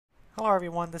Hello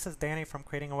everyone, this is Danny from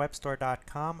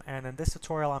creatingawebstore.com, and in this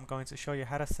tutorial I'm going to show you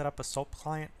how to set up a SOAP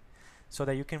client so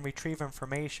that you can retrieve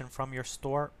information from your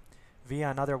store via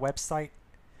another website.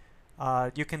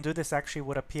 You can do this actually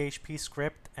with a PHP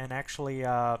script and actually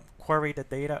query the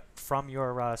data from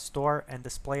your store and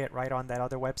display it right on that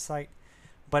other website.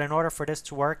 But in order for this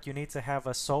to work, you need to have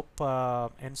a SOAP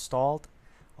installed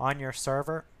on your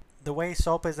server. The way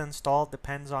SOAP is installed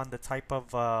depends on the type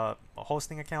of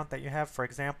hosting account that you have. For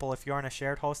example, if you're on a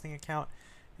shared hosting account,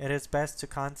 it is best to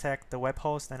contact the web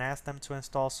host and ask them to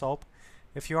install SOAP.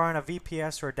 If you're on a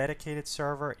VPS or a dedicated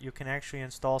server, you can actually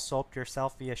install SOAP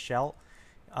yourself via shell.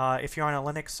 If you're on a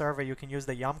Linux server, you can use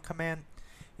the yum command.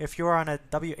 If you're on a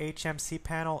WHM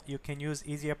cPanel, you can use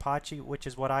Easy Apache, which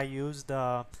is what I used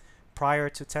prior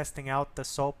to testing out the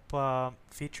SOAP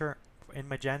feature in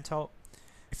Magento.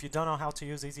 If you don't know how to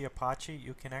use Easy Apache,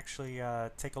 you can actually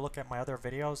take a look at my other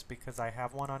videos because I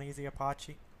have one on Easy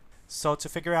Apache. So to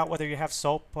figure out whether you have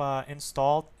SOAP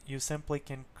installed, you simply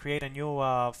can create a new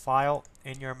file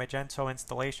in your Magento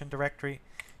installation directory.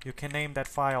 You can name that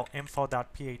file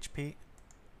info.php.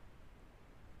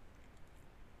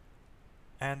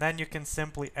 And then you can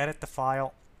simply edit the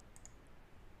file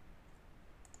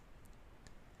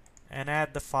and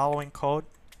add the following code.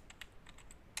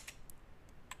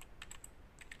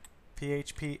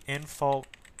 PHP info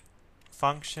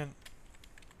function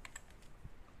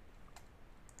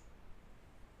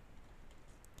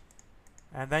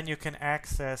and then you can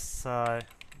access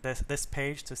this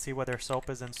page to see whether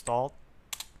SOAP is installed.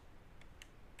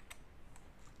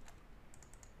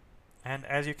 And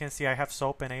as you can see, I have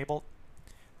SOAP enabled.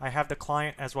 I have the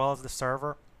client as well as the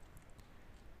server.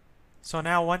 So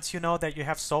now once you know that you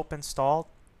have SOAP installed,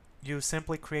 you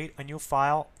simply create a new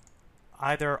file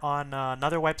either on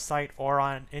another website or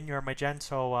in your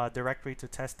Magento directory to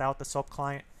test out the SOAP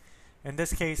client. In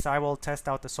this case, I will test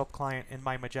out the SOAP client in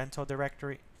my Magento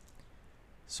directory.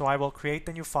 So I will create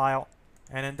the new file,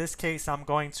 and in this case I'm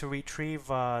going to retrieve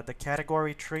the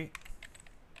category tree.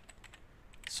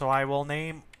 So I will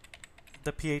name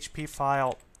the PHP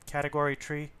file category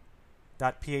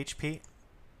tree.php,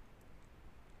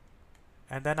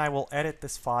 and then I will edit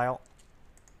this file.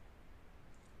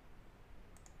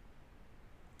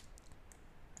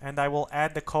 And I will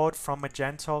add the code from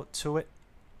Magento to it.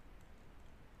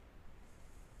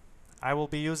 I will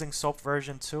be using SOAP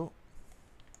version 2.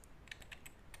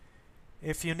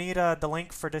 If you need the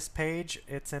link for this page,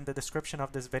 it's in the description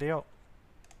of this video.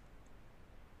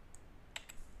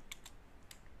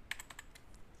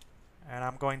 And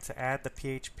I'm going to add the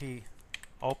PHP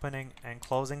opening and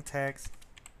closing tags.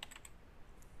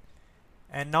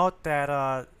 And note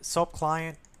that SOAP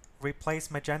client replace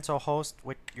Magento host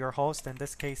with your host. In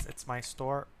this case, it's my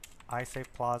store,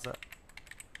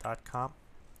 iSafePlaza.com.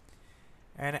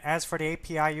 And as for the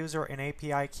API user and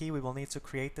API key, we will need to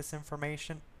create this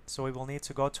information. So we will need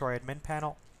to go to our admin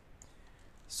panel.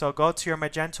 So go to your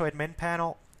Magento admin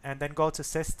panel and then go to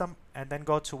System and then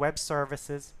go to Web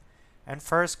Services. And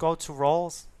first go to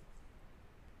Roles.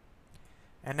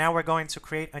 And now we're going to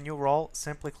create a new role.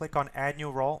 Simply click on Add New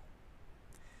Role.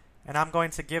 And I'm going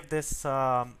to give this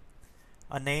a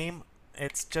name.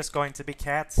 It's just going to be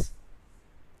cats.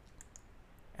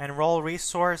 And role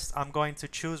resource, I'm going to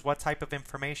choose what type of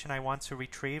information I want to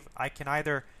retrieve. I can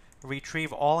either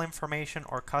retrieve all information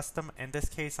or custom. In this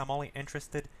case, I'm only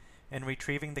interested in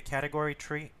retrieving the category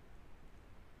tree.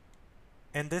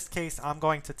 In this case, I'm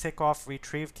going to tick off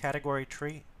retrieve category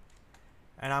tree,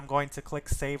 and I'm going to click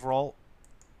save role.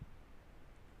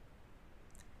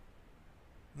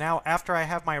 Now, after I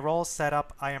have my role set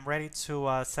up, I am ready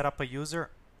to set up a user.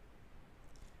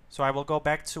 So I will go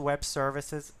back to Web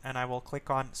Services and I will click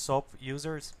on SOAP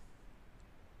Users.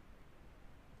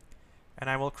 And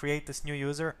I will create this new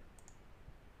user.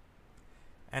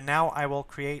 And now I will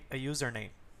create a username.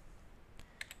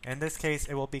 In this case,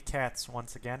 it will be cats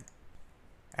once again.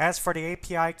 As for the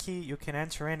API key, you can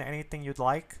enter in anything you'd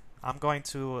like. I'm going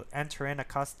to enter in a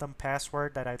custom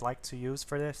password that I'd like to use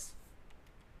for this.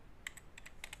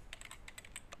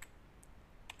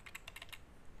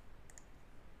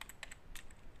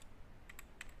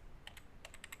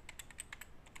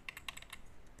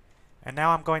 And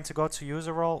now I'm going to go to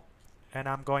user role and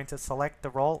I'm going to select the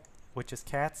role, which is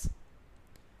cats.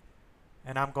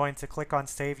 And I'm going to click on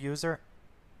save user.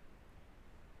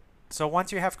 So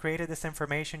once you have created this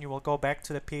information, you will go back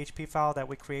to the PHP file that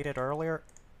we created earlier.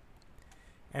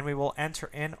 And we will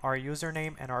enter in our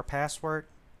username and our password.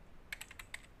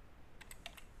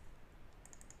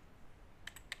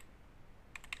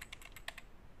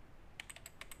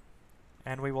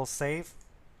 And we will save.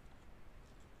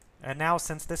 And now,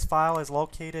 since this file is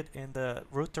located in the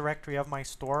root directory of my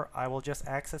store, I will just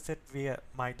access it via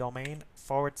my domain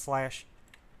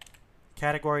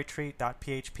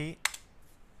 /categorytree.php.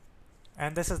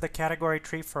 And this is the category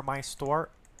tree for my store.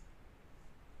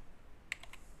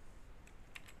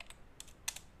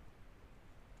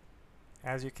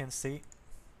 As you can see.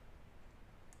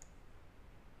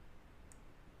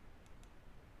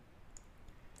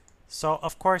 So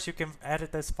of course you can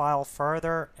edit this file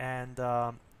further and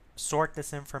sort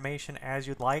this information as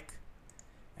you'd like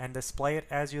and display it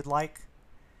as you'd like.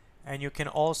 And you can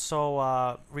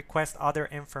also request other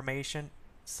information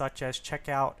such as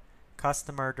checkout,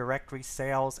 customer directory,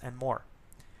 sales, and more.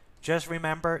 Just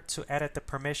remember to edit the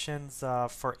permissions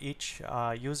for each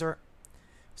user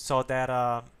so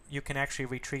that you can actually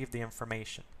retrieve the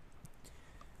information.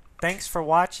 Thanks for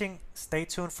watching. Stay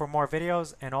tuned for more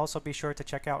videos, and also be sure to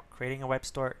check out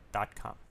creatingawebstore.com.